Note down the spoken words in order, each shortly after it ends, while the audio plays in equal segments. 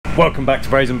Welcome back to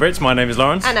Braziere Brits. My name is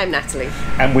Lawrence. And I'm Natalie.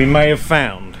 And we may have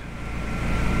found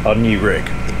our new rig.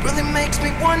 It really makes me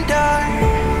wonder.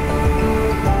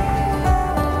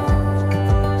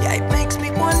 Yeah, it makes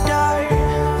me wonder.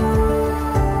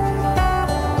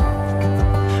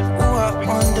 Oh, I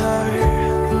wonder.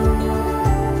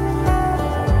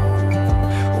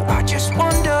 Oh, I just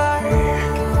wonder.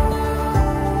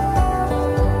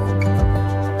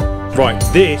 Right,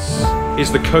 this is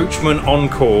the Coachmen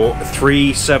Encore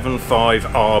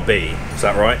 375RB. Is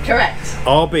that right? Correct.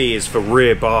 RB is for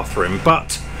rear bathroom,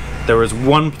 but there is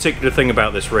one particular thing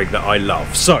about this rig that I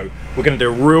love. So we're going to do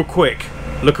a real quick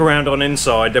look around on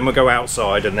inside, then we'll go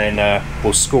outside, and then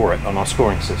we'll score it on our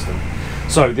scoring system.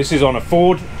 So this is on a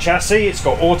Ford chassis. It's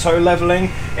got auto leveling.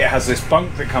 It has this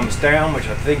bunk that comes down, which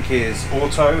I think is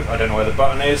auto. I don't know where the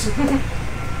button is.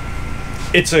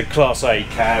 It's a Class A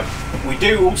cab. We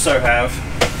do also have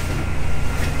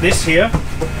this here,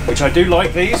 which I do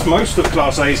like these. Most of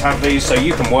Class A's have these, so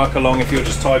you can work along if you're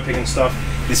just typing and stuff.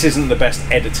 This isn't the best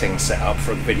editing setup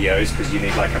for videos because you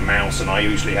need like a mouse, and I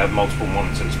usually have multiple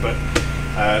monitors, but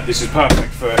this is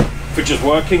perfect for just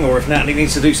working, or if Natalie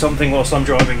needs to do something whilst I'm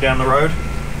driving down the road.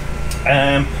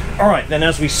 Alright, then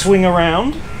as we swing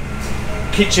around,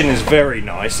 kitchen is very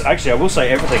nice. Actually, I will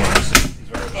say everything in this is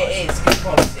very nice. It is good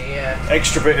quality, yeah.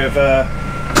 Extra bit of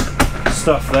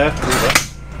stuff there.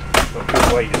 Got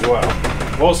good weight as well.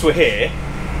 Whilst we're here,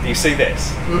 do you see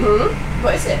this? Mm-hmm.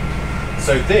 What is it?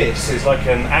 So this is like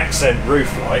an accent roof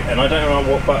light, and I don't know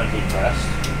what button he pressed.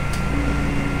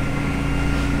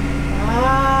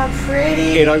 Ah,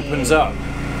 pretty. It opens up.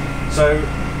 So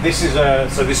this is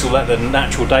so this will let the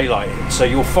natural daylight in. So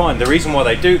you'll find the reason why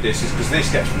they do this is because this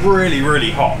gets really,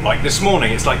 really hot. Like this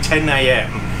morning, it's like 10 AM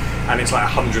and it's like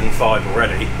 105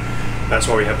 already. That's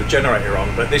why we have the generator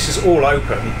on. But this is all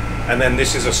open, and then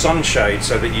this is a sunshade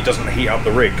so that it doesn't heat up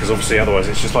the rig, because obviously otherwise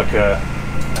it's just like a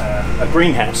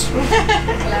greenhouse.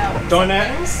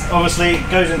 Dinette obviously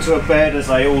goes into a bed, as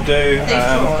they all do.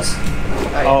 Drawers.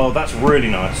 Oh, that's really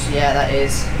nice. Yeah, that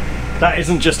is. That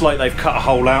isn't just like they've cut a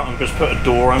hole out and just put a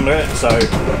door under it, so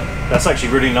that's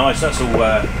actually really nice. That's all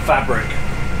fabric.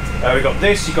 We've got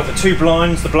this, you've got the two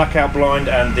blinds, the blackout blind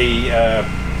and the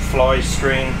fly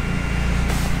screen.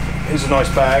 Here's a nice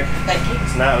bag. Thank you.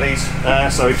 It's Natalie's.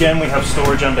 So again, we have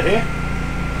storage under here.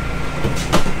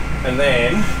 And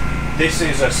then this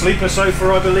is a sleeper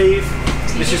sofa, I believe.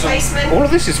 This is placement. All of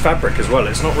this is fabric as well.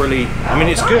 It's not really. I mean,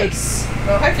 it's nice. Good.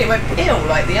 Well, hopefully it won't peel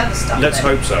like the other stuff. Let's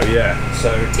hope so. Yeah.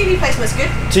 So TV placement's good.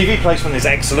 TV placement is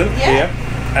excellent here.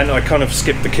 And I kind of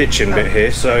skipped the kitchen bit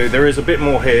here, so there is a bit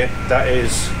more here. That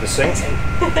is the sink.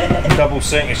 Double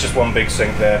sink. It's just one big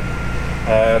sink there.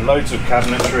 Loads of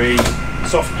cabinetry.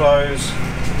 Soft close.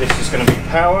 This is going to be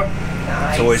power.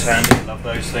 Nice. It's always handy. Love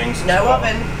those things. No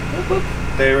oven.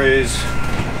 There is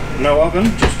no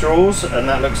oven, just drawers, and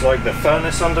that looks like the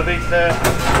furnace underneath there.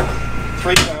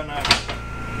 3 burner.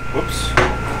 Whoops.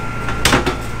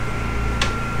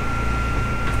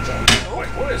 Wait,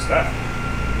 what is that?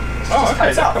 Oh,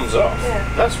 okay, that comes off. Yeah.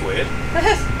 That's weird. I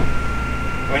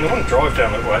mean, I wouldn't drive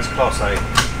down that way. It's Class A.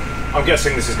 I'm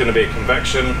guessing this is going to be a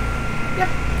convection. Yep.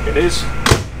 It is.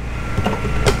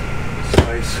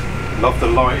 Space. Love the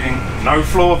lighting. No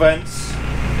floor vents.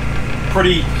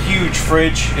 Pretty huge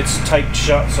fridge. It's taped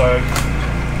shut, so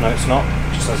no, it's not.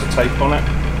 It just has a tape on it.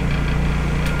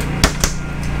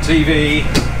 TV,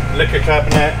 liquor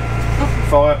cabinet,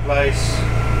 fireplace.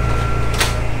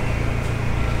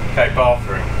 Okay,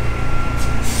 bathroom.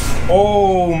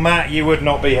 Oh, Matt, you would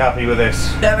not be happy with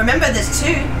this. No, remember there's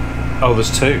two. Oh, there's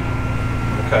two.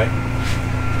 Okay.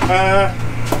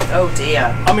 Oh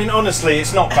dear. I mean, honestly,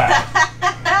 it's not bad.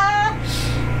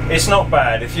 It's not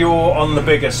bad. If you're on the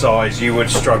bigger size, you would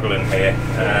struggle in here.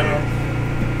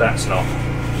 That's not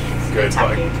good,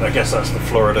 but I guess that's the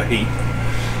Florida heat.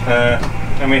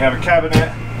 Then we have a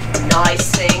cabinet. Nice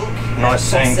sink. Nice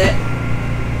sink.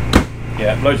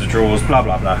 Yeah, loads of drawers, blah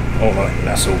blah blah. All right,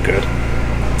 that's all good.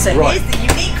 So right. Here's the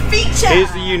unique feature.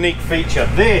 Here's the unique feature.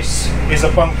 This is a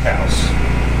bunkhouse.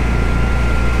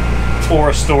 Or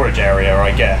a storage area,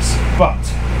 I guess. But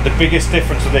the biggest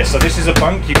difference with this, so this is a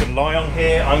bunk you can lie on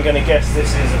here. I'm going to guess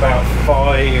this is about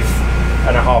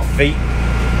 5.5 feet.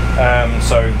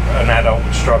 So an adult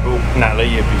would struggle. Natalie,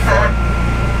 you'd be fine.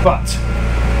 But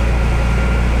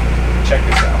check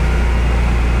this out.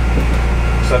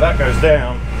 So that goes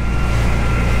down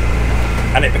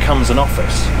and it becomes an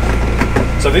office.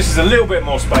 So this is a little bit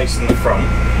more space in the front.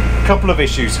 A couple of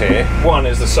issues here. One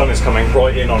is the sun is coming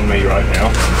right in on me right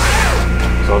now.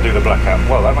 So I'll do the blackout.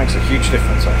 Well, that makes a huge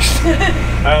difference actually.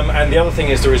 And the other thing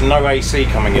is there is no AC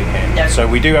coming in here. No. So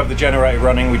we do have the generator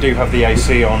running, we do have the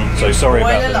AC on, so sorry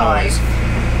about the noise.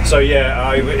 So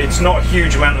yeah, it's not a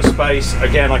huge amount of space.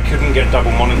 Again, I couldn't get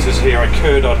double monitors here. I'd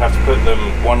have to put them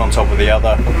one on top of the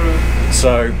other.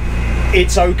 So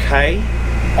it's okay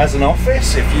as an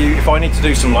office. If I need to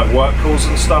do some like work calls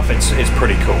and stuff, it's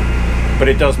pretty cool. But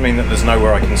it does mean that there's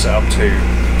nowhere I can set up two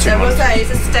So we'll monitors. say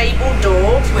it's a stable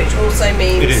door, which also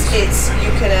means it's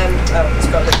you can oh,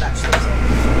 it's got a little latch to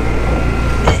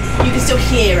it. You can still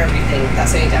hear everything.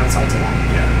 That's the only downside to that.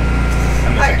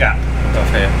 Yeah. And there's a gap above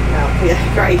here. Oh, yeah,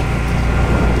 great.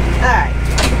 Alright,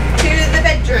 to the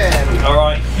bedroom.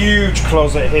 Alright, huge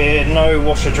closet here, no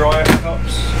washer dryer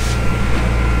cups.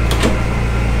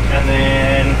 And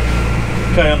then,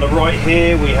 okay, on the right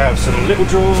here we have some little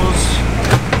drawers,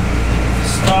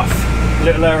 stuff,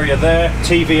 little area there,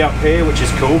 TV up here, which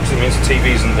is cool because it means the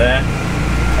TV isn't there.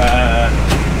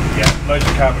 Yeah, loads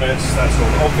of cabinets, that's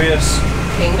all obvious.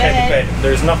 King Head bed. bed.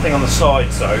 There's nothing on the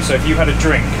sides though, so if you had a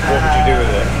drink, what would you do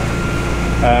with it?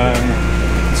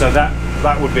 So that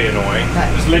would be annoying.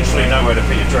 There's literally nowhere to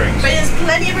put your drinks. But there's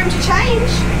plenty of room to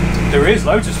change. There is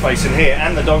loads of space in here,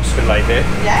 and the dogs can lay here.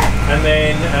 Yeah. And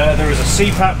then there is a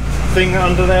CPAP thing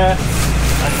under there,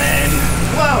 and then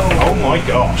Whoa. oh my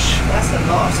gosh, That's a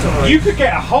lot of storage. you could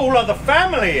get a whole other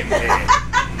family in here.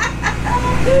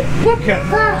 Look at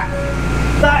that.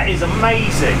 That is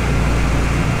amazing.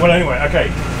 Well, anyway, okay.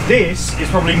 This is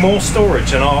probably more storage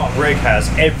than our rig has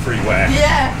everywhere.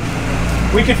 Yeah.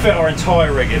 We could fit our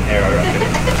entire rig in here, I reckon.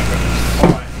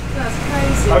 Alright. That's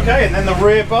crazy. Okay, and then the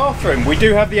rear bathroom. We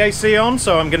do have the AC on,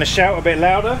 so I'm going to shout a bit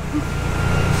louder.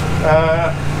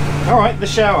 Alright, the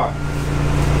shower.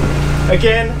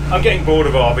 Again, I'm getting bored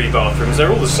of RV bathrooms. They're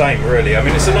all the same, really. I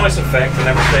mean, it's a nice effect and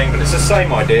everything, but it's the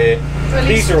same idea. Well,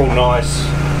 These are all nice.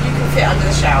 You can fit under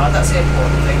the shower, that's the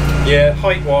important thing. Yeah,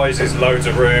 height-wise is loads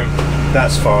of room.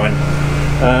 That's fine.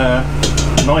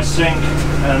 Nice sink.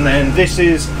 And then this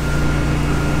is...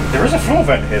 There is a floor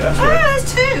vent here, that's Oh, right.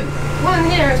 there's two. One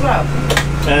here as well.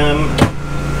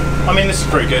 I mean, this is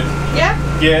pretty good. Yeah?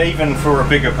 Yeah, even for a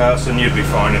bigger person, you'd be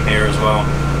fine in here as well.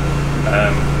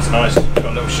 It's nice. Got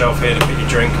a little shelf here to put your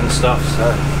drink and stuff.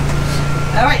 So.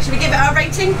 Alright, should we give it our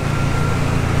rating?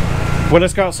 Well,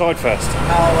 let's go outside first.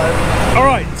 Oh, All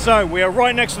right, so we are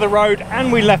right next to the road,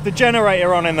 and we left the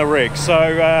generator on in the rig.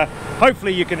 So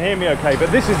hopefully you can hear me okay.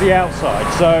 But this is the outside.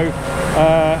 So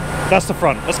that's the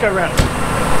front. Let's go around.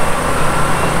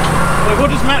 So what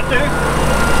does Matt do?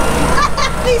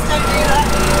 please don't do that.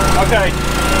 Okay,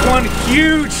 one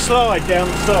huge slide down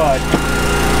the side.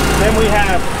 Then we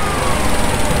have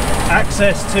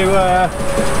access to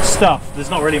stuff. There's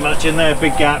not really much in there,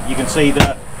 big gap. You can see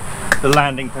the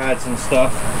landing pads and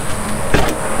stuff.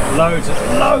 Loads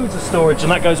of storage,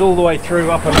 and that goes all the way through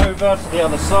up and over to the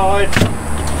other side.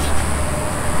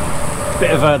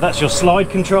 Bit of that's your slide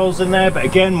controls in there, but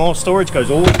again, more storage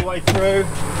goes all the way through.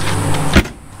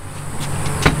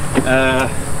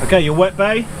 Okay, your wet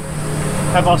bay.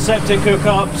 Have our septic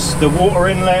hookups, the water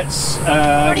inlets,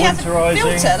 Already has a winterizing.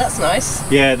 filter, that's nice.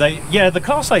 Yeah, the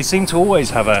Class A seem to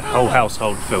always have a whole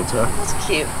household filter. That's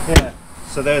cute. Yeah.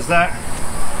 So there's that.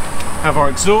 Have our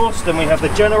exhaust, and we have the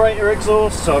generator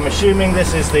exhaust. So I'm assuming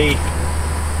this is the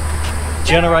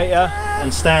generator,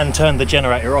 and Stan turned the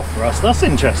generator off for us. That's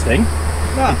interesting.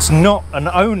 It's not an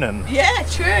Onan. Yeah,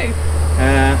 true.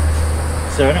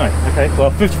 So anyway, okay, well,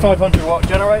 5500 watt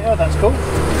generator, that's cool.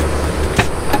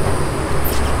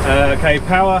 Okay,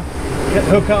 power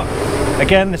hookup.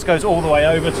 Again, this goes all the way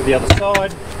over to the other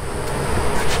side.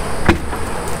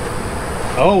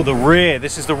 Oh, the rear.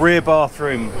 This is the rear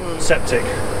bathroom septic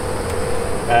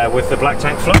with the black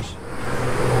tank flush.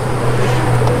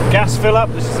 Gas fill up.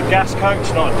 This is a gas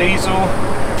coach, not a diesel.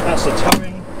 That's the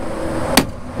towing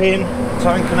pin,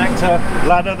 towing connector,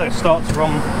 ladder that starts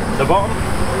from the bottom.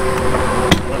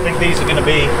 I think these are going to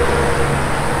be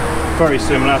very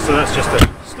similar, so that's just a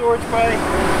storage bay.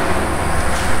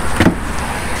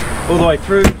 All the way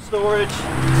through storage.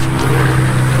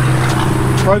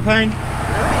 Propane.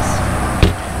 Nice.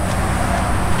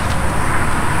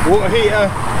 Water heater,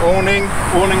 awning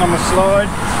on the slide.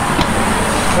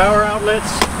 Power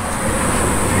outlets.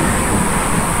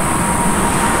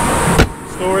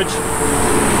 Storage.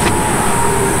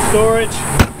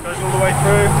 Goes all the way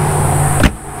through.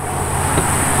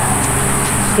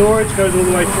 Storage goes all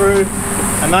the way through,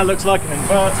 and that looks like an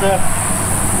inverter.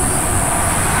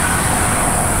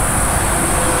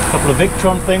 A couple of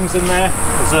Victron things in there.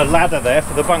 There's a ladder there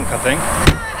for the bunk, I think.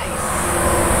 Nice.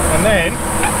 And then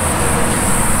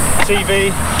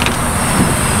TV.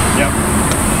 Yep.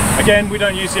 Again, we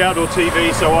don't use the outdoor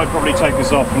TV, so I'd probably take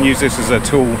this off and use this as a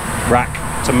tool rack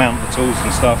to mount the tools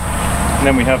and stuff. And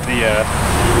then we have the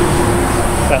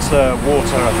that's the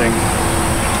water, I think.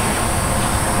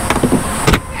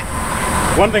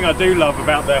 One thing I do love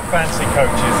about their fancy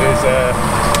coaches is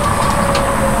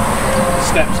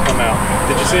steps come out.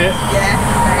 Did you see it? Yeah,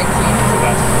 very cute.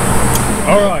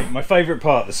 Alright, my favourite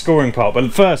part, the scoring part.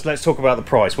 But first, let's talk about the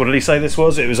price. What did he say this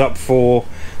was? It was up for...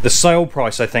 The sale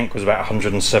price, I think, was about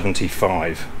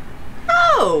 175.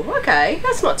 Oh, okay.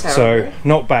 That's not terrible. So,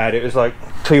 not bad. It was like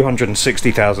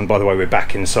 260,000. By the way, we're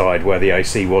back inside where the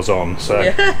AC was on. So,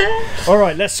 yeah.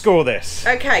 Alright, let's score this.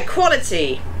 Okay,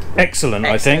 quality. Excellent,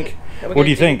 I think. What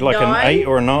do you think? Like 9? An 8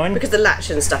 or a 9? Because the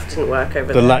latch and stuff didn't work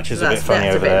over there. The latch is a bit funny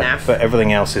over there, naff. but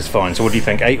everything else is fine. So what do you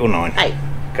think, 8 or 9? 8.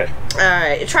 Okay.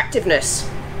 Alright, attractiveness.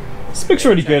 This looks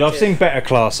really good. I've seen better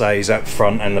Class A's up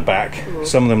front and the back.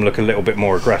 Some of them look a little bit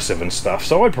more aggressive and stuff.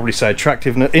 So I'd probably say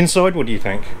attractiveness. Inside, what do you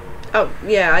think? Oh,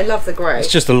 yeah, I love the grey.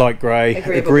 It's just a light grey,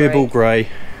 agreeable grey.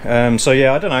 So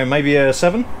yeah, I don't know, maybe a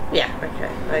 7? Yeah, okay,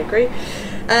 I agree.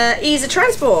 Ease of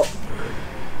transport.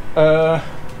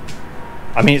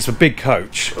 I mean, it's a big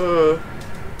coach, but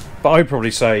I'd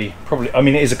probably say, I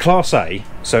mean, it is a Class A,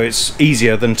 so it's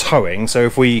easier than towing. So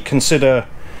if we consider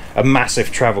a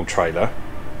massive travel trailer,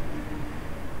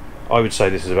 I would say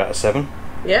this is about a 7.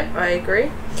 Yeah, I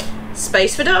agree.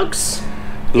 Space for dogs.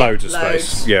 Loads of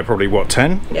space. Yeah, probably what,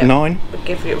 10? Yeah. 9? I'll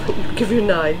give you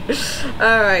 9.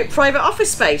 Alright, private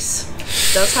office space.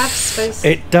 Does have space.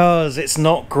 It does. It's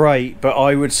not great, but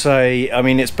I would say, I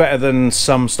mean, it's better than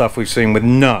some stuff we've seen with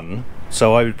none.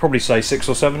 So I would probably say 6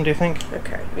 or 7, do you think?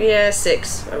 Okay. Yeah,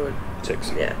 6. I would.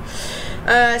 6. Yeah.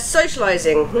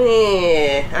 Socialising.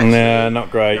 Actually, not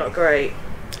great. Not great.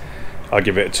 I'll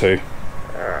give it a 2.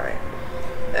 Alright.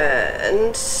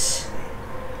 And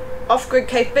off-grid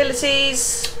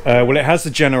capabilities. Well, it has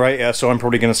the generator, so I'm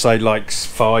probably going to say like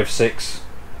 5, 6.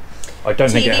 I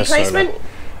don't think it has placement.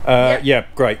 Solar. Yeah,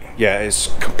 great. Yeah, it's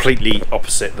completely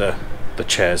opposite the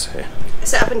chairs here.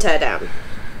 Set up and tear down.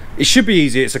 It should be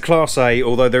easy. It's a Class A,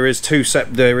 although there is two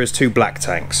black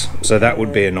tanks, so that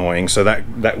would be annoying. So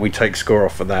that we take score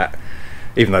off for that,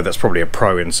 even though that's probably a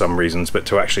pro in some reasons. But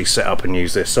to actually set up and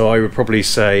use this, so I would probably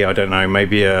say, I don't know,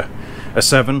 maybe a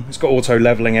 7. It's got auto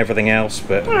leveling, everything else,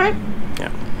 but all right.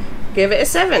 Yeah. Give it a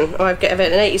 7. Oh, I've given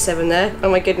it an 87 there.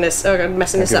 Oh my goodness. Oh, I'm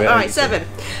messing this up. All right, 7.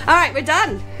 All right, we're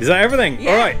done. Is that everything?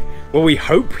 Yeah. All right. Well, we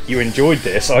hope you enjoyed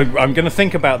this. I'm going to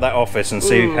think about that office and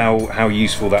see how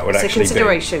useful that would actually be.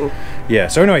 Consideration. Yeah,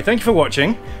 so anyway, thank you for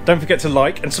watching. Don't forget to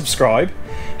like and subscribe.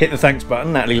 Hit the thanks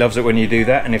button. Natalie loves it when you do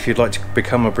that. And if you'd like to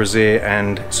become a Braziere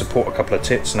and support a couple of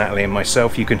tits, Natalie and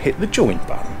myself, you can hit the join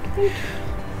button.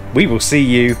 We will see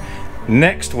you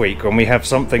next week when we have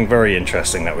something very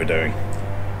interesting that we're doing.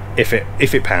 If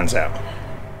it pans out.